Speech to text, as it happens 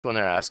when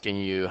they're asking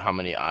you how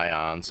many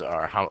ions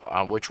are,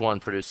 which one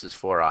produces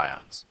 4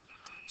 ions.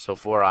 So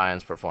 4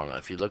 ions per formula.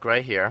 If you look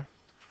right here,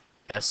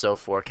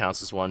 SO4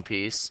 counts as one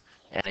piece,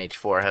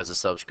 NH4 has a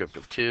subscript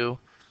of 2,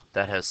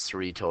 that has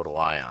 3 total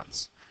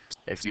ions.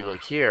 If you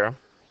look here,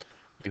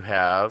 you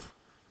have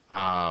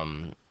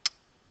um,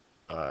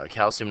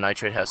 calcium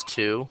nitrate has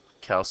 2,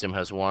 calcium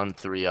has 1,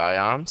 3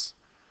 ions,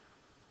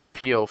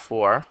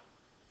 PO4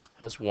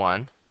 has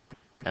 1,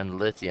 and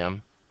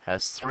lithium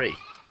has 3.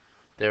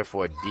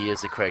 Therefore, D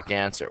is the correct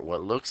answer.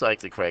 What looks like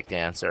the correct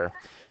answer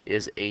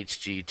is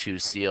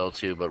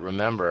Hg2Cl2, but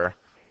remember,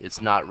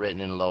 it's not written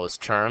in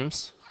lowest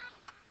terms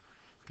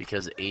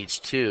because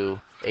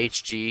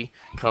Hg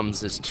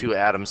comes as 2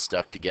 atoms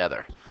stuck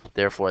together.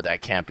 Therefore,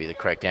 that can't be the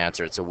correct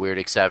answer. It's a weird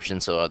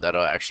exception, so that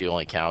actually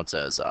only counts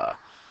as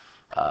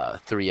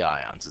 3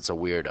 ions. It's a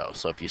weirdo.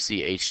 So if you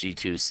see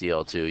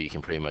Hg2Cl2, you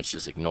can pretty much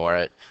just ignore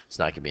it. It's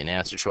not going to be an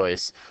answer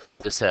choice.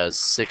 This has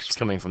 6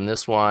 coming from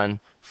this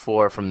one,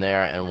 4 from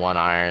there, and 1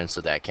 iron,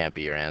 so that can't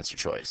be your answer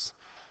choice.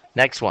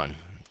 Next one.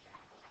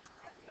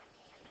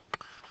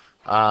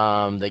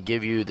 They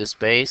give you this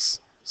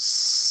base,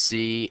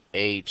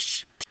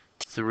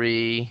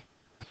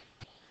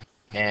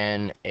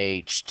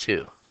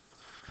 CH3NH2.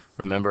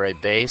 Remember, a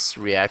base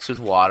reacts with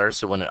water,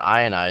 so when it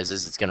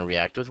ionizes, it's going to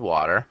react with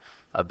water.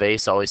 A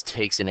base always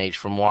takes an H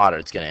from water.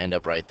 It's going to end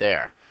up right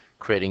there,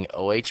 creating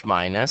OH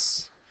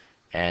minus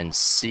and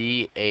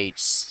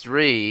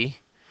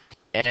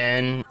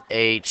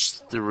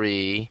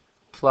CH3NH3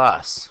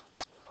 plus.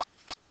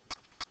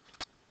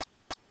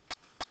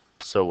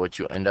 So what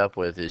you end up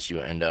with is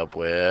you end up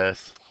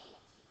with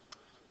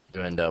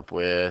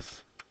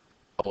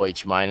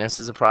OH minus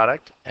as a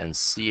product and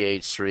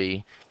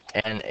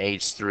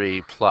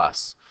CH3NH3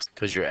 plus,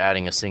 because you're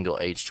adding a single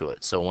H to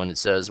it. So when it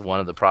says one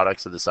of the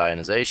products of this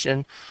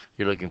ionization,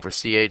 you're looking for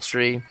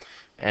CH3,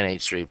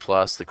 NH3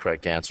 plus. The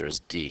correct answer is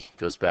D.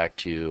 Goes back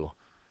to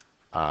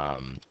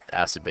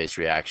acid-base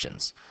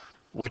reactions.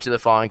 Which of the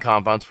following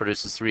compounds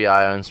produces 3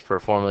 ions per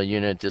formula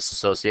unit?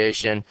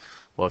 Dissociation.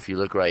 Well, if you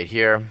look right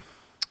here,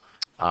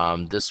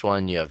 this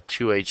one you have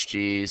 2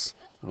 Hgs,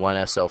 1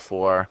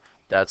 SO4.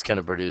 That's going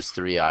to produce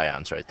 3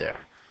 ions right there.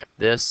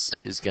 This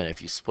is going to,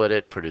 if you split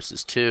it,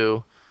 produces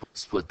 2.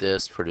 Split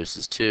this,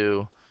 produces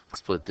 2.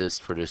 Split this,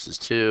 produces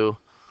 2.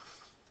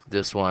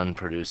 This one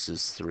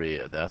produces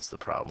 3. That's the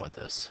problem with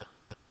this.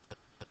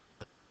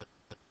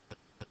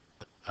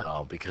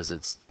 Oh, because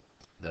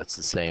that's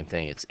the same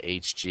thing. It's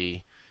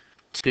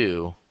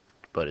Hg2,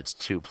 but it's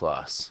 2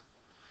 plus.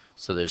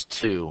 So there's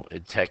 2.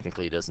 It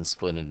technically doesn't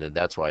split into,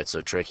 that's why it's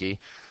so tricky.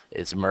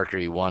 It's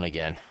mercury 1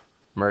 again.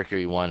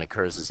 Mercury 1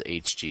 occurs as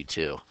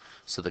Hg2.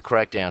 So the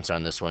correct answer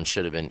on this one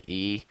should have been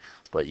E,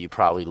 but you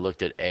probably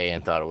looked at A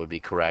and thought it would be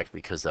correct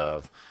because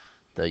of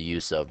the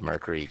use of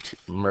mercury.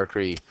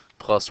 Mercury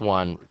plus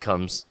 1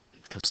 comes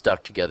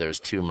stuck together as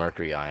 2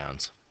 mercury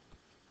ions.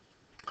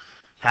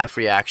 Half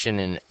reaction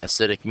in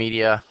acidic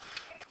media.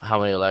 How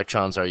many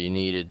electrons are you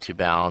needed to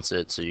balance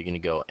it? So you're going to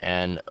go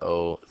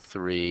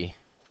NO3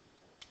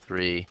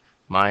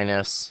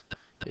 minus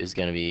is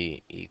going to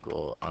be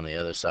equal on the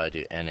other side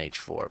to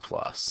NH4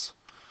 plus.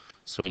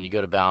 So when you go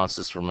to balance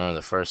this, remember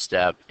the first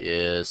step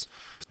is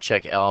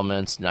check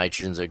elements.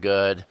 Nitrogens are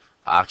good.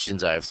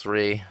 Oxygens I have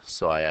 3,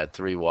 so I add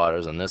 3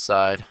 waters on this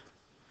side.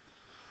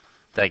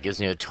 That gives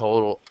me a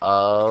total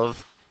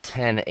of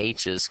 10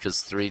 H's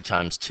because 3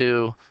 times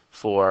 2,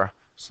 4.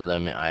 So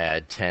then I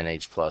add 10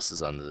 H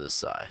pluses onto this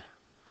side.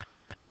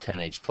 10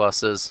 H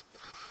pluses.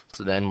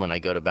 So then when I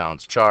go to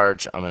balance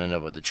charge, I'm going to end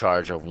up with a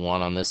charge of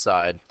 1 on this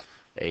side,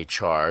 a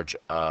charge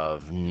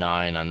of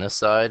 9 on this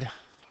side.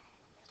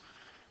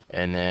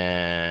 And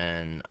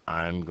then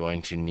I'm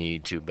going to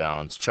need to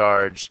balance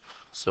charge.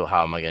 So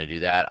how am I going to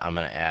do that? I'm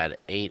going to add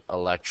 8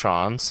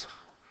 electrons,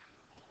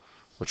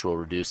 which will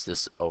reduce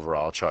this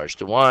overall charge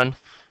to 1.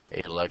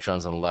 8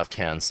 electrons on the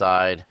left-hand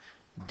side.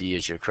 D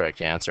is your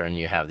correct answer, and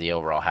you have the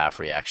overall half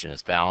reaction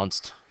is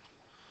balanced.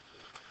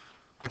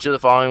 Which of the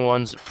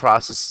following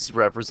processes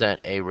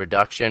represent a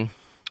reduction?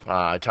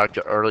 I talked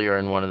earlier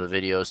in one of the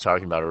videos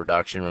talking about a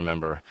reduction.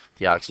 Remember,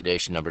 the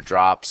oxidation number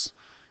drops.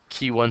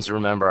 Key ones to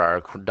remember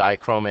are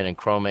dichromate and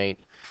chromate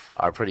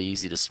are pretty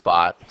easy to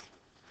spot.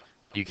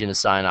 You can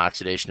assign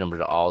oxidation number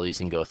to all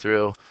these and go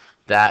through.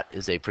 That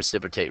is a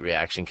precipitate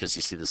reaction because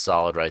you see the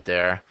solid right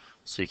there,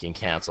 so you can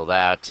cancel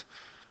that.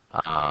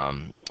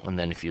 And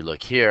then if you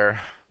look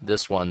here,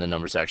 this one, the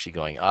number's actually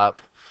going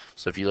up.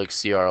 So if you look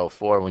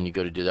CrO4, when you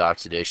go to do the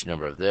oxidation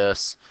number of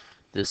this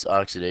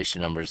oxidation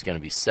number is going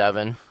to be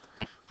 7.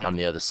 On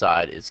the other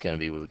side, it's going to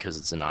be, because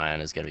it's an ion,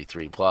 is going to be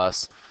 3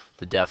 plus.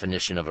 The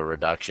definition of a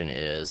reduction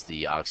is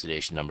the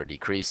oxidation number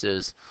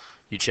decreases.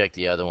 You check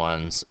the other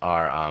ones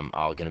are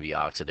all going to be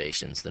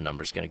oxidations. The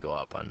number's going to go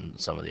up on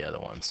some of the other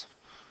ones.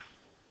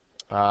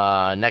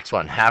 Next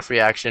one, half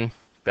reaction,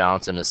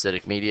 balance in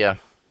acidic media.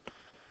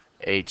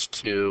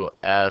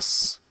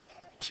 H2S,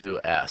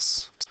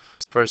 2S.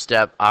 First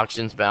step,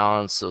 oxygens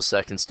balance. So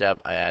second step,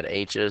 I add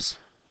H's.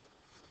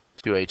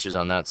 2 H's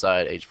on that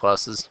side, H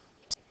pluses.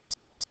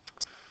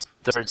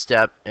 Third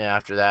step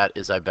after that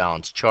is I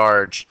balance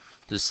charge.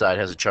 This side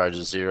has a charge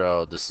of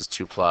 0. This is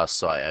 2 plus,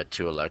 so I add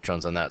 2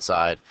 electrons on that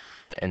side.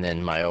 And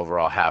then my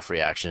overall half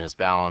reaction is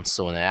balanced.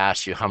 So when they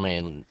ask you how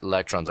many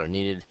electrons are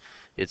needed,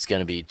 it's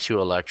going to be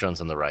 2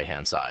 electrons on the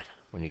right-hand side.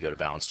 When you go to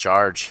balance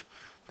charge,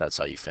 that's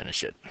how you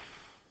finish it.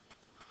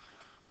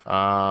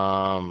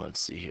 Let's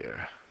see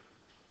here.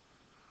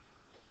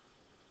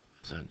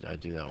 Did I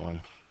do that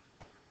one?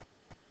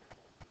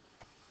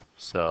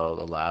 So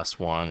the last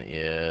one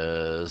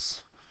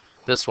is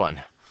this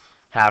one.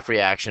 Half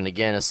reaction,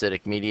 again,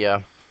 acidic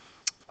media.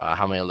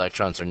 How many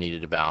electrons are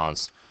needed to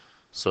balance?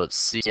 So it's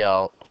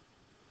Cl,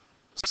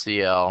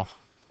 Cl,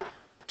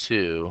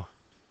 2,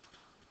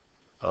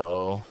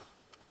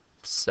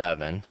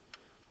 O7,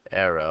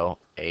 arrow,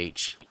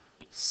 H,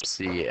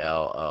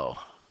 ClO.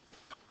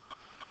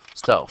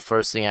 So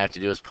first thing I have to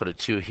do is put a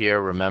 2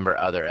 here. Remember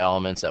other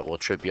elements that will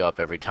trip you up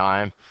every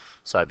time.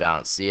 So I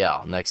balance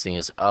Cl. Next thing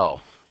is O.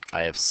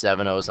 I have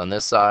 7 O's on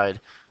this side.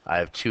 I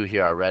have 2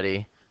 here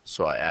already.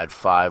 So I add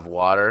 5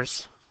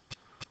 waters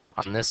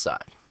on this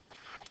side.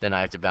 Then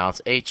I have to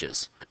balance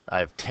H's. I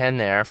have 10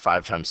 there,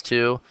 5 times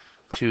 2.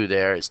 2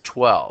 there is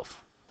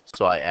 12.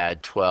 So I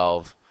add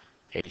 12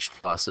 H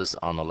pluses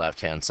on the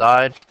left-hand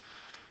side.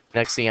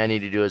 Next thing I need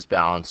to do is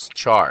balance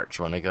charge.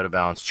 When I go to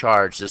balance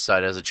charge, this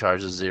side has a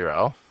charge of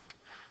 0.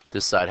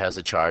 This side has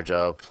a charge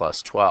of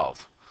plus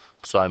 12.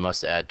 So I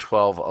must add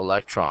 12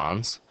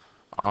 electrons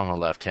on the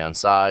left-hand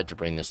side to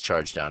bring this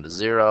charge down to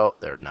 0.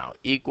 They're now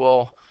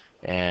equal,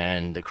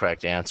 and the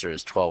correct answer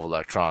is 12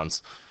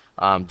 electrons.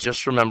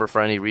 Just remember,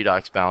 for any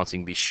redox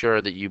balancing, be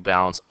sure that you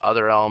balance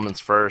other elements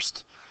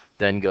first,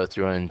 then go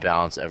through and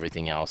balance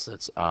everything else.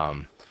 That's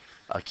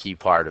a key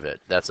part of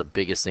it. That's the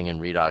biggest thing in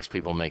redox.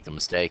 People make the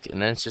mistake,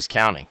 and then it's just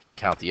counting.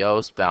 Count the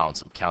O's, balance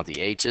them. Count the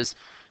H's,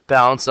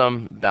 balance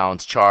them,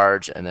 balance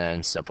charge, and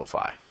then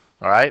simplify.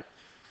 All right?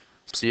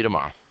 See you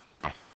tomorrow.